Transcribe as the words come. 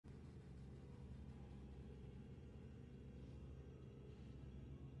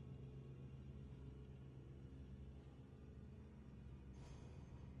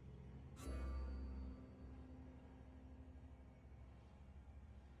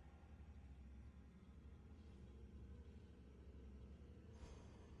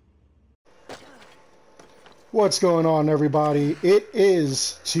What's going on, everybody? It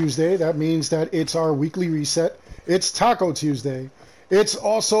is Tuesday. That means that it's our weekly reset. It's Taco Tuesday. It's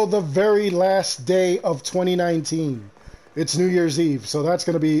also the very last day of 2019. It's New Year's Eve, so that's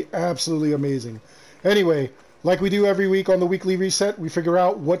going to be absolutely amazing. Anyway, like we do every week on the weekly reset, we figure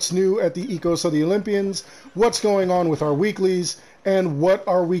out what's new at the Oikos of the Olympians, what's going on with our weeklies, and what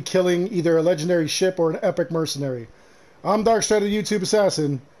are we killing, either a legendary ship or an epic mercenary. I'm Darkstrider, the YouTube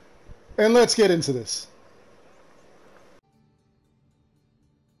Assassin, and let's get into this.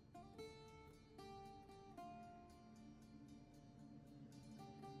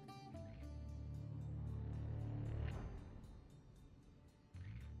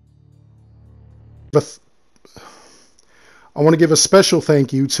 But I want to give a special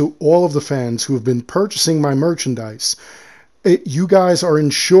thank you to all of the fans who have been purchasing my merchandise. You guys are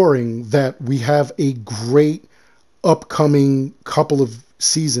ensuring that we have a great upcoming couple of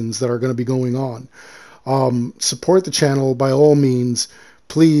seasons that are going to be going on. Support the channel by all means.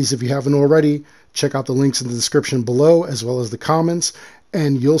 Please, if you haven't already, check out the links in the description below as well as the comments,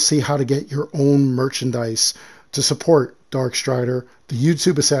 and you'll see how to get your own merchandise to support Darkstrider, the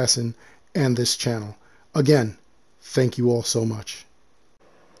YouTube Assassin, and this channel. Again, thank you all so much.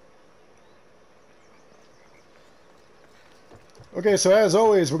 Okay, so as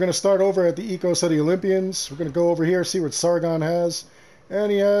always, we're going to start over at the Oikos of the Olympians. We're going to go over here, see what Sargon has.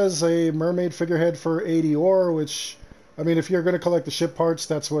 And he has a mermaid figurehead for 80 ore, which, I mean, if you're going to collect the ship parts,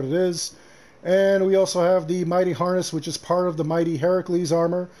 that's what it is. And we also have the Mighty Harness, which is part of the Mighty Heracles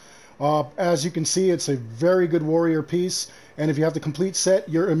armor. As you can see, it's a very good warrior piece. And if you have the complete set,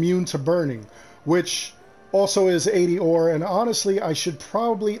 you're immune to burning, which also is 80 ore. And honestly, I should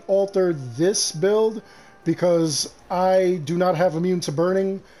probably alter this build because I do not have immune to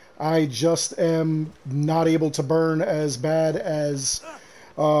burning. I just am not able to burn as bad as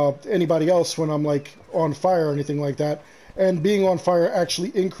anybody else when I'm like on fire or anything like that. And being on fire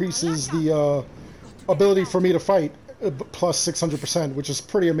actually increases the ability for me to fight plus 600%, which is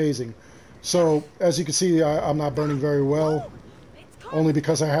pretty amazing. So as you can see, I'm not burning very well, only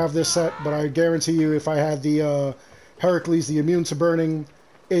because I have this set. But I guarantee you, if I had the Heracles, the immune to burning,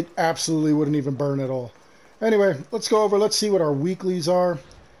 it absolutely wouldn't even burn at all. Anyway, let's go over, let's see what our weeklies are.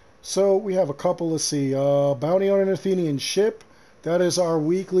 So we have a couple, let's see, Bounty on an Athenian ship. That is our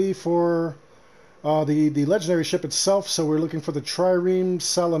weekly for the legendary ship itself. So we're looking for the Trireme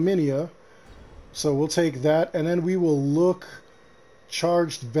Salaminia. So we'll take that, and then we will look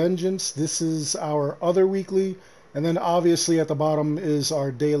Charged Vengeance. This is our other weekly. And then obviously at the bottom is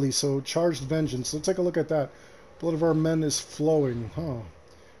our daily. So Charged Vengeance. Let's take a look at that. Blood of our men is flowing. Huh.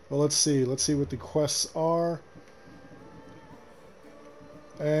 Well, let's see. Let's see what the quests are.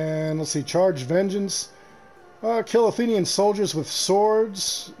 And let's see. Charged Vengeance. Kill Athenian soldiers with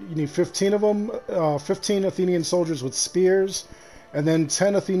swords. You need 15 of them. 15 Athenian soldiers with spears. And then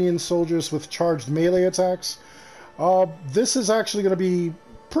 10 Athenian soldiers with charged melee attacks. This is actually going to be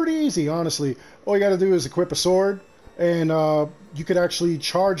pretty easy, honestly. All you got to do is equip a sword. And you could actually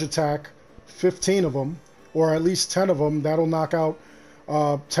charge attack 15 of them. Or at least 10 of them. That'll knock out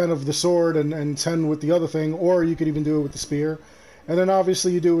 10 of the sword and 10 with the other thing, or you could even do it with the spear. And then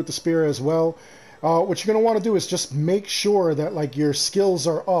obviously you do it with the spear as well. What you're going to want to do is just make sure that like your skills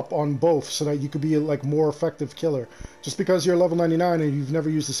are up on both so that you could be a like more effective killer. Just because you're level 99 and you've never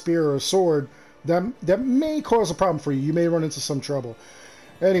used a spear or a sword, that may cause a problem for you. You may run into some trouble.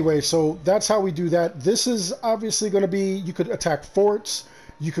 Anyway, so that's how we do that. This is obviously going to be, you could attack forts.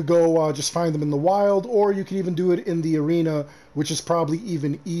 You could go just find them in the wild, or you could even do it in the arena, which is probably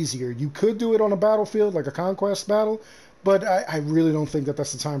even easier. You could do it on a battlefield, like a conquest battle, but I really don't think that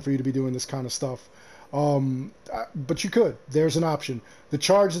that's the time for you to be doing this kind of stuff. But you could. There's an option. The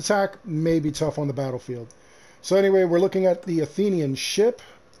charged attack may be tough on the battlefield. So anyway, we're looking at the Athenian ship,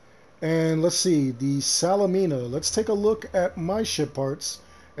 and let's see, the Salamina. Let's take a look at my ship parts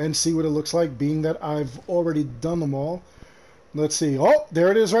and see what it looks like, being that I've already done them all. Let's see. Oh, there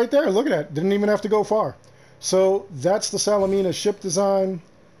it is right there. Look at that. Didn't even have to go far. So that's the Salamina ship design.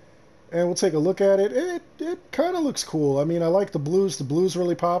 And we'll take a look at it. It kind of looks cool. I mean, I like the blues. The blues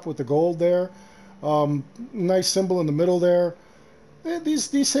really pop with the gold there. Nice symbol in the middle there.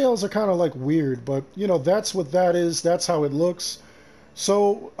 These sails are kind of like weird, but you know, that's what that is. That's how it looks.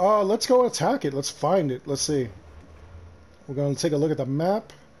 So let's go attack it. Let's find it. Let's see. We're going to take a look at the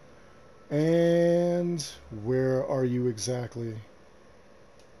map. And where are you exactly?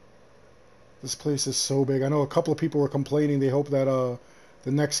 This place is so big. I know a couple of people were complaining. They hope that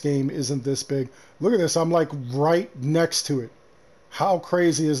the next game isn't this big. Look at this. I'm like right next to it. How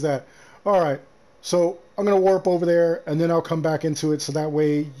crazy is that? All right. So I'm going to warp over there, and then I'll come back into it, so that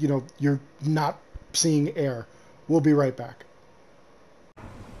way, you know, you're not seeing air. We'll be right back.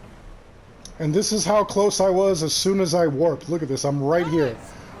 And this is how close I was as soon as I warped. Look at this, I'm right here.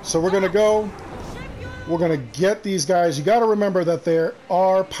 So we're gonna go, we're gonna get these guys. You gotta remember that there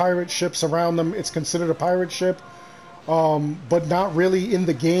are pirate ships around them. It's considered a pirate ship, but not really in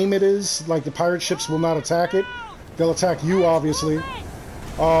the game it is. Like, the pirate ships will not attack it. They'll attack you, obviously.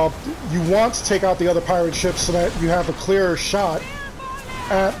 You want to take out the other pirate ships so that you have a clearer shot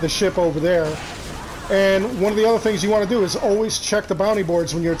at the ship over there. And one of the other things you want to do is always check the bounty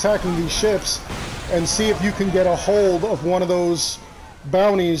boards when you're attacking these ships and see if you can get a hold of one of those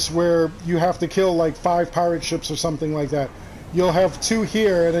bounties where you have to kill like 5 pirate ships or something like that. You'll have 2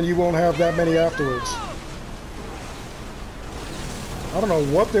 here and then you won't have that many afterwards. I don't know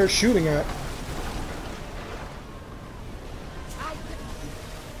what they're shooting at.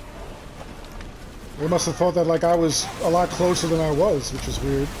 They must have thought that like I was a lot closer than I was, which is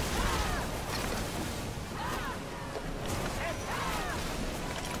weird.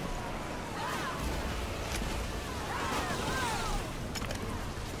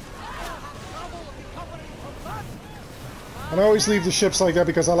 And I always leave the ships like that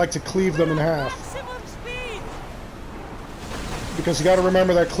because I like to cleave them in half. Because you got to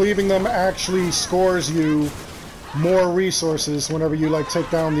remember that cleaving them actually scores you more resources whenever you like take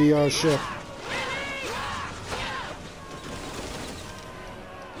down the ship.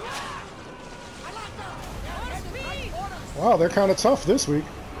 Wow, they're kind of tough this week.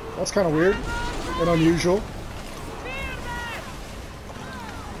 That's kind of weird and unusual.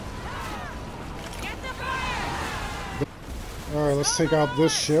 Alright, let's take out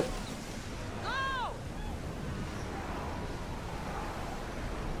this ship.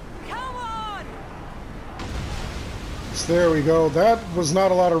 So there we go. That was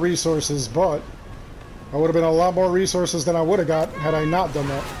not a lot of resources, but I would have been a lot more resources than I would have got had I not done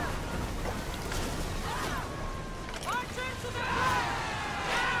that.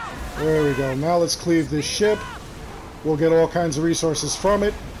 There we go. Now let's cleave this ship. We'll get all kinds of resources from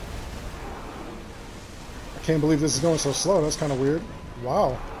it. I can't believe this is going so slow. That's kind of weird.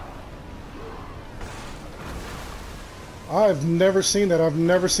 Wow. I've never seen that. I've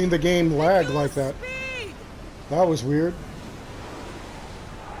never seen the game lag like that. That was weird.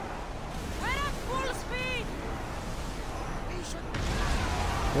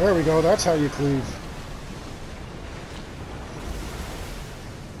 There we go. That's how you cleave.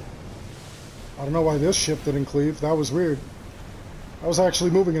 I don't know why this ship didn't cleave. That was weird. I was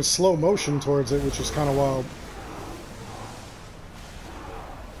actually moving in slow motion towards it, which is kind of wild.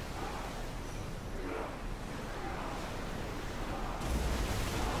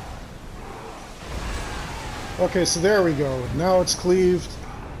 Okay, so there we go. Now it's cleaved.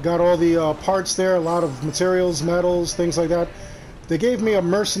 Got all the parts there, a lot of materials, metals, things like that. They gave me a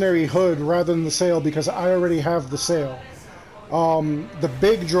mercenary hood rather than the sail because I already have the sail. The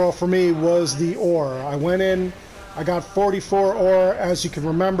big draw for me was the ore. I went in, I got 44 ore. As you can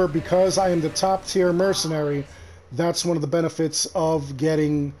remember, because I am the top tier mercenary, that's one of the benefits of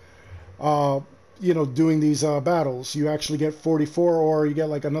getting, you know, doing these battles. You actually get 44 ore, you get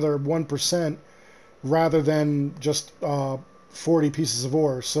like another 1% rather than just 40 pieces of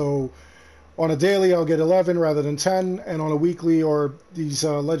ore. So on a daily I'll get 11 rather than 10, and on a weekly or these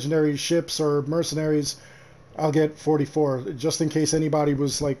legendary ships or mercenaries I'll get 44, just in case anybody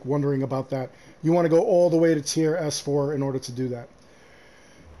was like wondering about that. You want to go all the way to tier S4 in order to do that.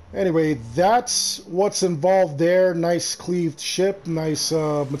 Anyway, that's what's involved there. Nice cleaved ship, nice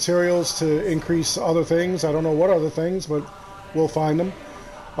materials to increase other things. I don't know what other things, but we'll find them.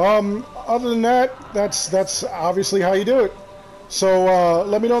 Other than that, that's obviously how you do it. So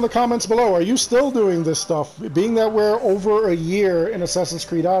let me know in the comments below. Are you still doing this stuff? Being that we're over a year in Assassin's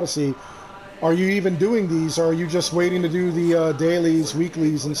Creed Odyssey, are you even doing these, or are you just waiting to do the dailies,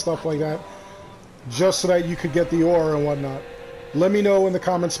 weeklies, and stuff like that, just so that you could get the ore and whatnot? Let me know in the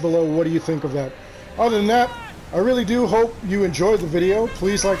comments below, what do you think of that? Other than that, I really do hope you enjoyed the video.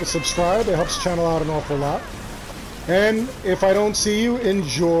 Please like and subscribe. It helps the channel out an awful lot. And if I don't see you,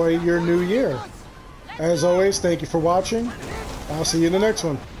 enjoy your new year. As always, thank you for watching. I'll see you in the next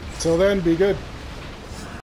one. Till then, be good.